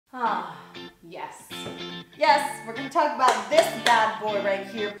Yes. Yes, we're going to talk about this bad boy right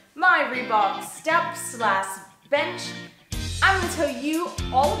here. My Reebok step / bench. I'm going to tell you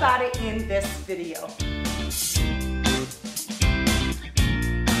all about it in this video.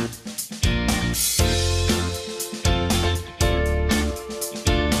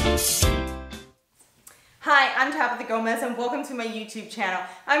 Hi, I'm Tabitha Gomes and welcome to my YouTube channel.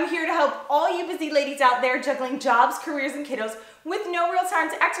 I'm here to help all you busy ladies out there juggling jobs, careers, and kiddos with no real time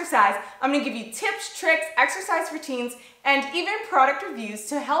to exercise. I'm going to give you tips, tricks, exercise routines, and even product reviews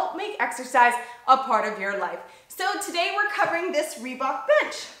to help make exercise a part of your life. So today we're covering this Reebok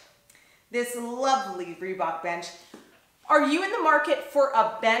bench. This lovely Reebok bench. Are you in the market for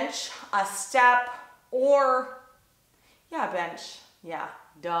a bench, a step, or, yeah, bench, yeah,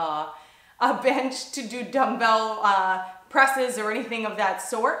 duh. A bench to do dumbbell presses or anything of that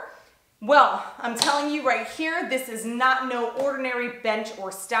sort? Well, I'm telling you right here, this is not no ordinary bench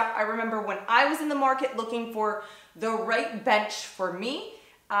or step. I remember when I was in the market looking for the right bench for me,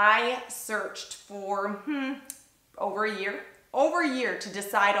 I searched for over a year to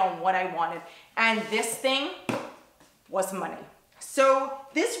decide on what I wanted. And this thing was money. So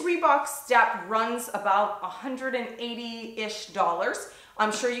this Reebok step runs about $180-ish.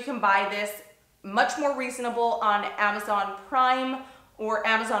 I'm sure you can buy this much more reasonable on Amazon Prime or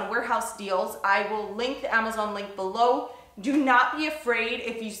Amazon Warehouse deals. I will link the Amazon link below. Do not be afraid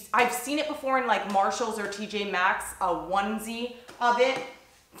I've seen it before in like Marshalls or TJ Maxx, a onesie of it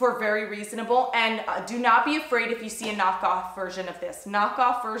for very reasonable. And do not be afraid if you see a knockoff version of this.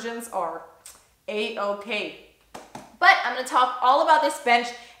 Knockoff versions are A-okay. But I'm gonna talk all about this bench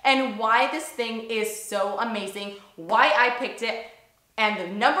and why this thing is so amazing, why I picked it, and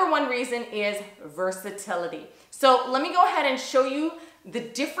the #1 reason is versatility. So let me go ahead and show you the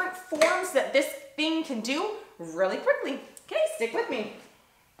different forms that this thing can do really quickly. Okay, stick with me.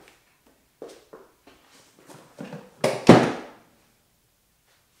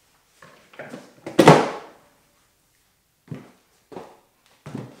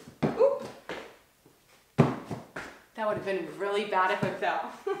 Oop. That would have been really bad if it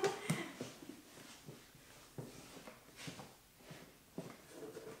fell.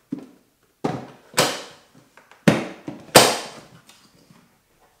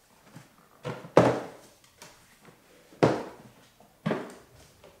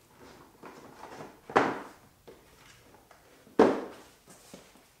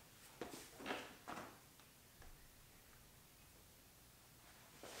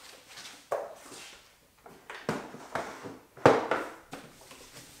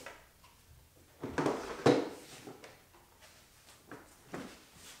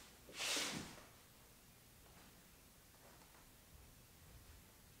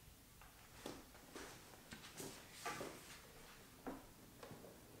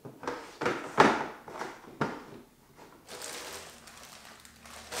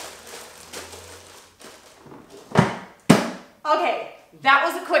 Okay, that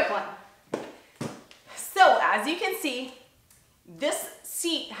was a quick one. So as you can see, this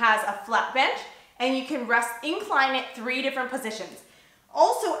seat has a flat bench and you can incline it 3 different positions.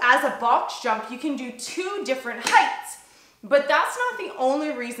 Also, as a box jump, you can do 2 different heights, but that's not the only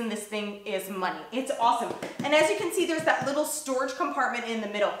reason this thing is money. It's awesome. And as you can see, there's that little storage compartment in the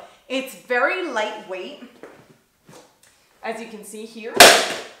middle. It's very lightweight, as you can see here.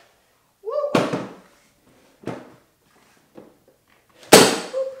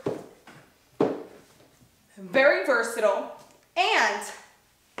 Very versatile, and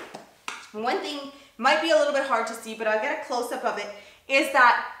one thing might be a little bit hard to see, but I'll get a close-up of it, is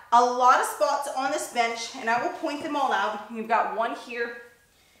that a lot of spots on this bench, and I will point them all out. You've got 1 here,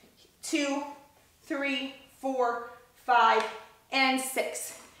 2, 3, 4, 5, and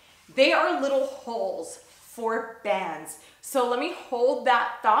 6. They are little holes for bands. So let me hold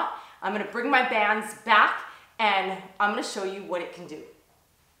that thought. I'm gonna bring my bands back, and I'm gonna show you what it can do.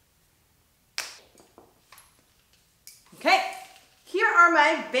 Okay, here are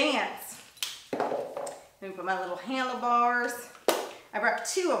my bands. Let me put my little handlebars. I brought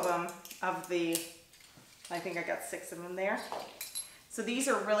 2 of them I think I got 6 of them there. So these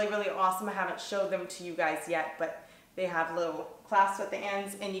are really, really awesome. I haven't showed them to you guys yet, but they have little clasps at the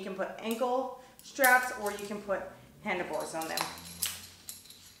ends, and you can put ankle straps or you can put handlebars on them.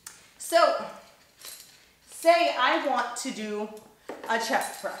 So, say I want to do a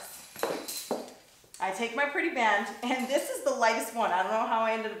chest press. I take my pretty band, and this is the lightest one. I don't know how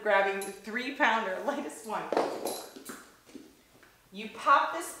I ended up grabbing the 3-pounder, lightest one. You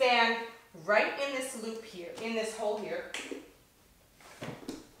pop this band right in this loop here, in this hole here.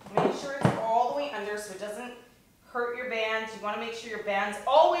 Make sure it's all the way under so it doesn't hurt your bands. You want to make sure your bands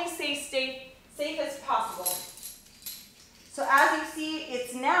always stay safe as possible. So as you see,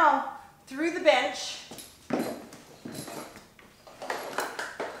 it's now through the bench.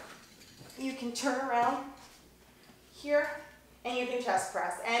 You can turn around here and you can chest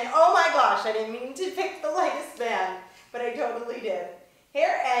press. And oh my gosh, I didn't mean to pick the lightest band, but I totally did.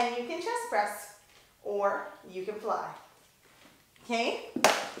 Here, and you can chest press or you can fly. Okay,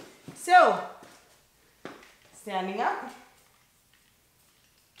 so standing up.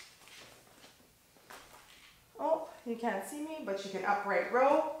 Oh, you can't see me, but you can upright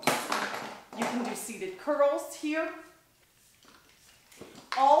row. You can do seated curls here.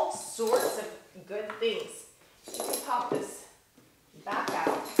 All sorts of good things. You can pop this back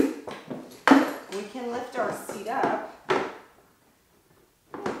out. We can lift our seat up.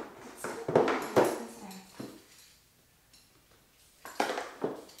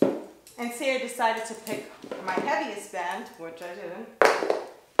 And say I decided to pick my heaviest band, which I didn't,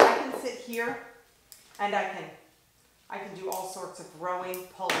 I can sit here and I can do all sorts of rowing,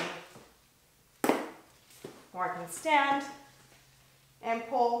 pulling, or I can stand and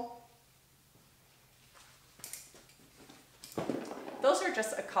pull. Those are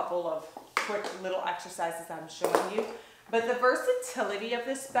just a couple of quick little exercises I'm showing you, but the versatility of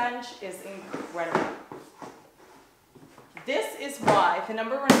this bench is incredible. This is why, the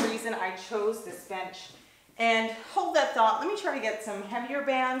number one reason I chose this bench. And hold that thought, let me try to get some heavier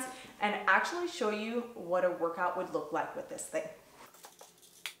bands and actually show you what a workout would look like with this thing.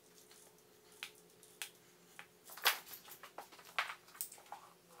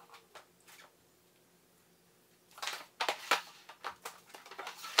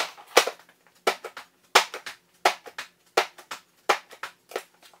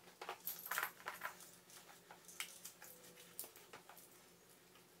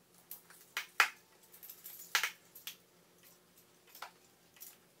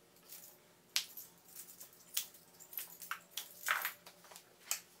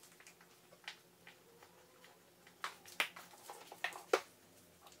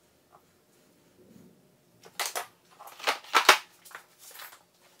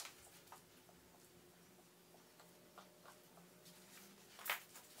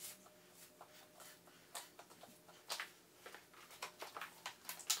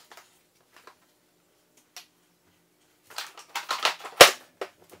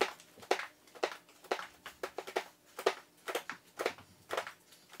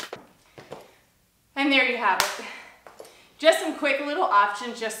 And there you have it. Just some quick little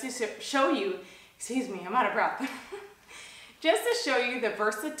options just to show you, excuse me, I'm out of breath. Just to show you the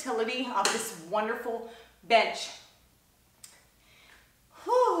versatility of this wonderful bench.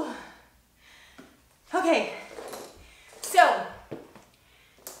 Whew. Okay, so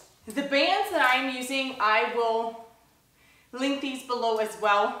the bands that I'm using, I will link these below as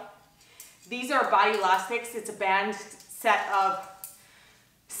well. These are Body Elastics. It's a band set of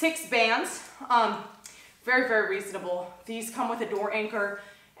 6 bands. Very, very reasonable. These come with a door anchor,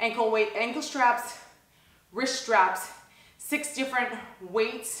 ankle straps, wrist straps, 6 different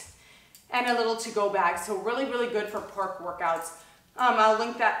weights, and a little to-go bag. So really, really good for park workouts. I'll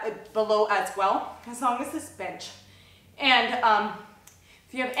link that below as well, as long as this bench. And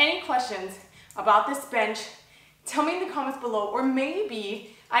if you have any questions about this bench, tell me in the comments below, or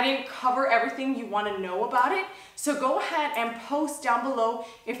maybe I didn't cover everything you want to know about it. So go ahead and post down below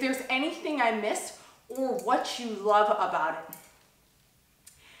if there's anything I missed or what you love about it.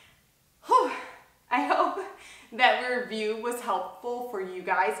 Whew. I hope that review was helpful for you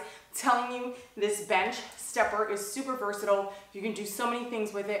guys, telling you this bench stepper is super versatile. You can do so many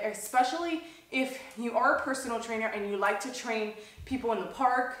things with it, especially if you are a personal trainer and you like to train people in the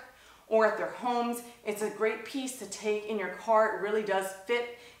park or at their homes. It's a great piece to take in your car. It really does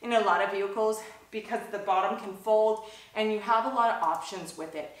fit in a lot of vehicles because the bottom can fold and you have a lot of options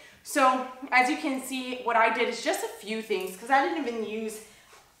with it. So as you can see, what I did is just a few things because I didn't even use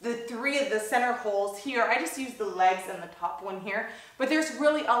the 3 of the center holes here. I just used the legs and the top one here, but there's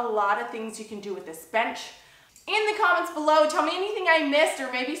really a lot of things you can do with this bench. In the comments below, tell me anything I missed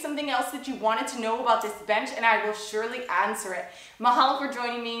or maybe something else that you wanted to know about this bench and I will surely answer it. Mahalo for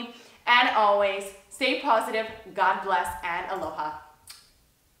joining me, and always stay positive, God bless, and aloha.